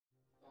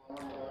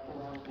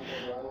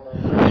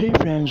Hey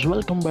friends,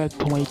 welcome back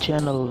to my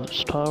channel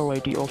Star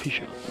IT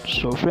Official.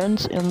 So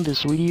friends, in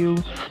this video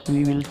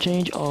we will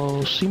change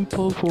a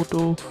simple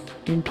photo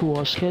into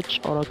a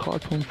sketch or a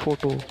cartoon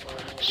photo.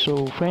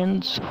 So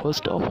friends,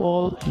 first of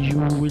all you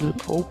will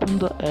open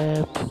the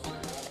app.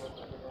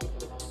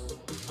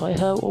 I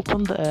have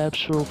opened the app,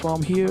 so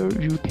from here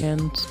you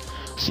can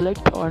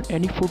select on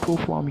any photo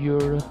from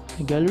your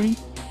gallery.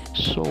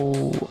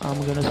 So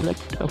I'm gonna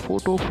select a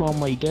photo from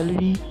my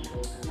gallery.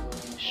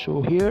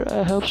 So here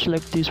I have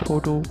select this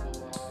photo,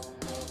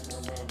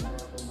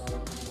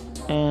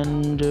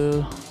 and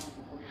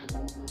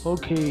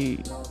okay,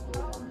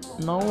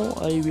 now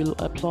I will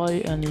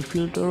apply any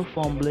filter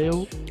from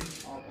below.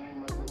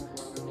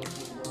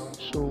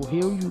 So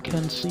here you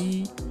can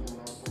see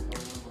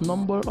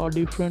number or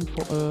different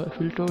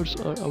filters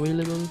are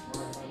available.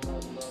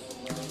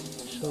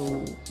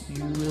 So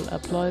you will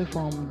apply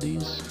from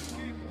these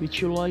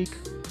which you like.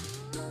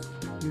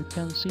 You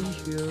can see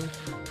here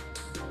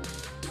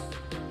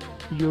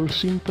your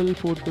simple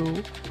photo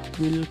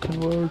will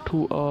convert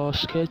to a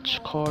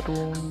sketch,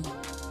 cartoon,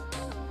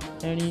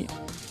 any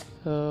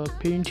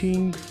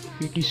painting,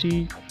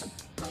 etc.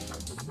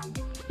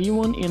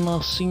 even in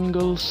a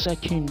single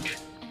second.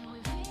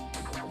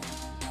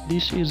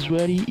 This is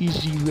very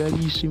easy,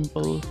 very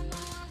simple,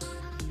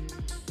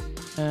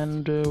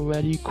 and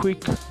very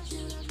quick.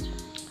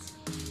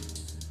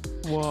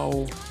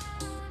 Wow,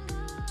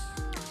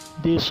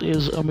 this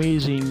is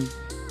amazing.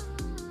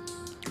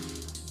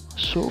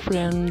 So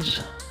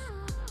friends,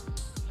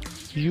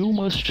 you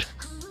must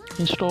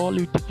install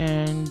it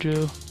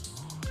and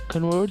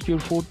convert your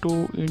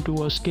photo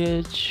into a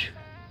sketch,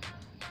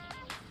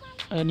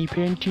 any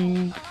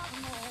painting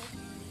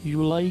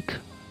you like,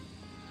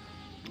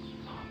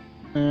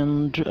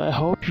 and I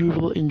hope you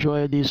will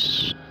enjoy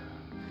this.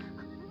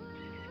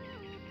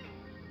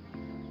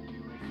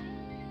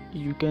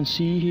 You can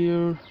see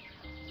here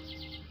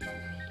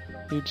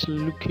it's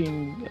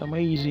looking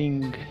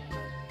amazing.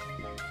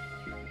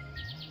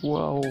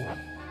 Wow,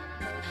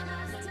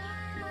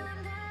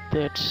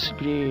 that's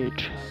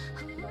great.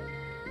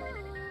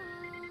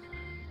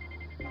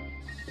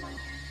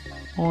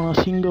 On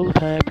a single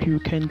tap you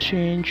can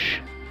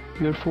change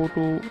your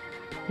photo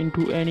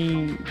into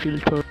any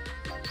filter: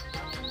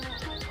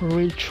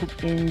 rich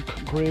ink,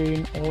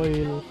 grain,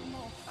 oil,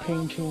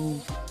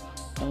 painting,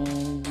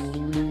 and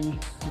lily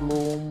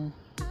bloom.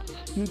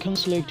 You can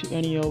select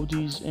any of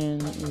these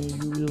and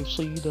you will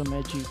see the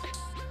magic.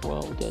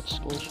 Wow, that's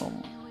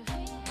awesome.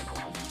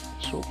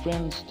 So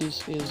friends,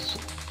 this is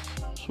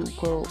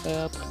super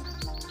app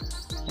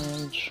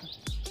and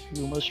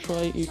you must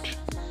try it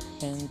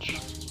and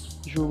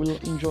you will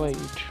enjoy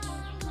it.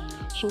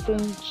 So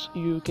friends,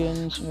 you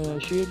can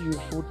share your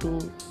photo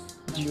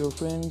with your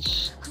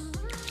friends,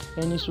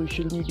 any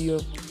social media.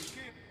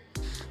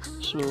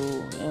 So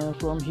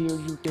from here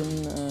you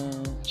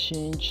can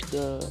change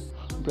the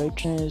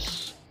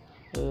brightness,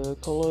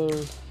 color,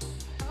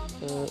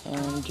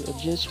 and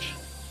adjust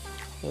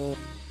uh,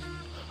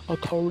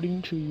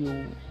 according to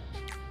you.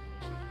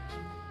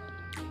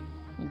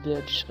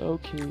 That's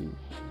okay.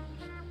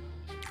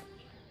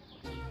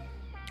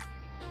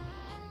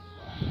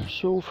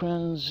 So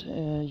friends,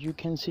 you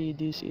can see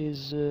this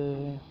is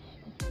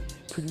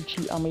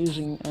pretty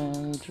amazing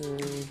and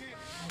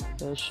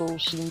so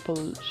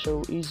simple,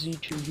 so easy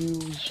to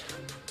use,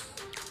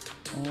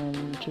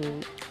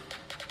 and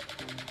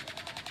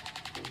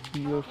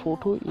your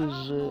photo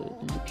is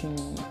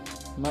looking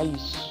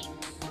nice.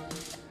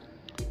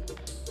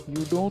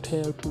 You don't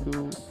have to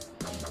do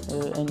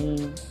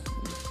any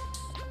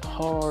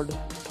hard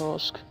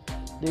task.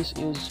 This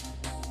is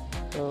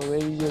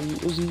very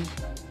easy,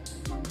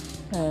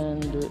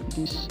 and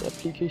this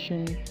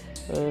application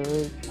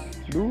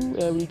do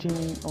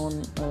everything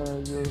on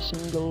your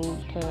single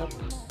tap.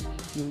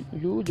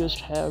 You just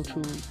have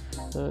to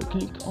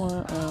click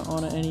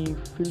on any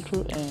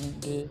filter,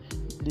 and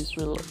this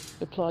will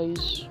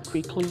applies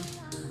quickly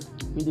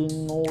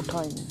within no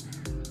time.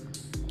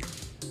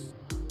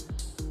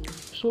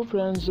 So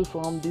friends,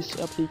 from this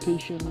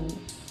application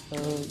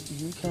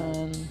you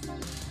can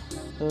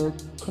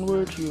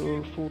convert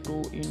your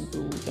photo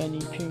into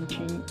any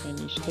painting,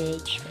 any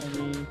sketch,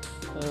 any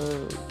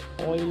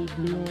oil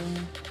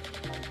bloom,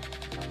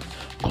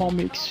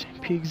 comics,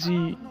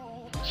 pixie,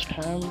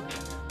 stamp,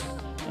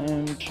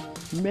 and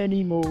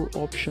many more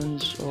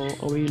options are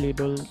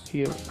available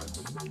here.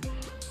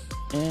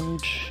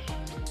 And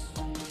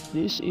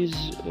this is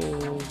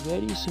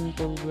very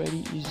simple,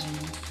 very easy,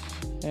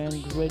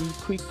 and very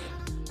quick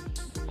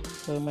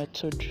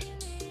method.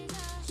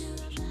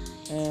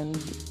 And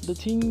the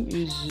thing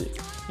is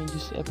in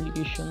this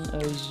application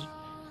is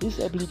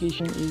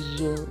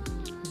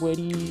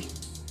very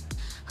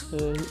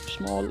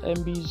small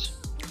MBs.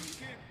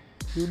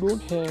 You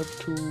don't have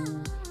to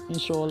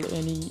install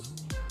any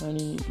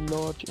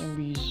large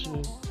MBs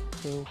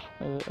of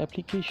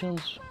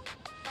applications.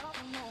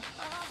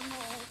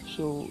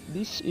 So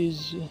this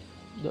is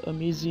the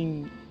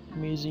amazing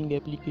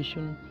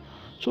application.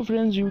 So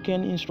friends, you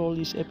can install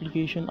this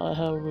application. I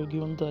have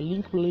given the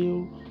link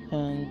below,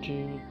 and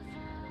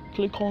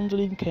click on the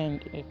link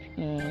and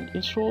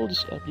install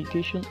this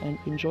application and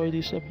enjoy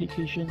this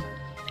application.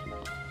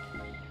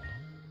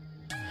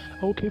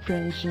 Okay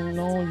friends,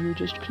 now you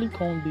just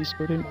click on this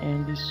button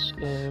and this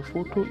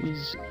photo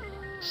is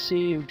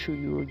saved to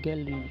your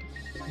gallery.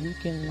 You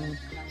can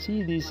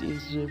see this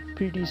is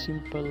pretty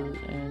simple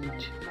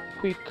and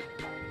quick.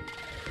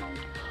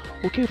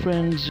 Okay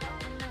friends,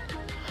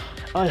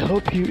 I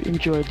hope you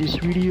enjoyed this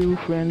video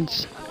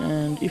friends,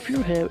 and if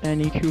you have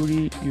any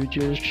query you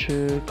just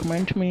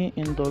comment me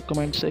in the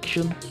comment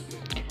section,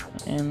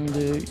 and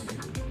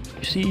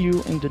see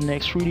you in the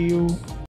next video.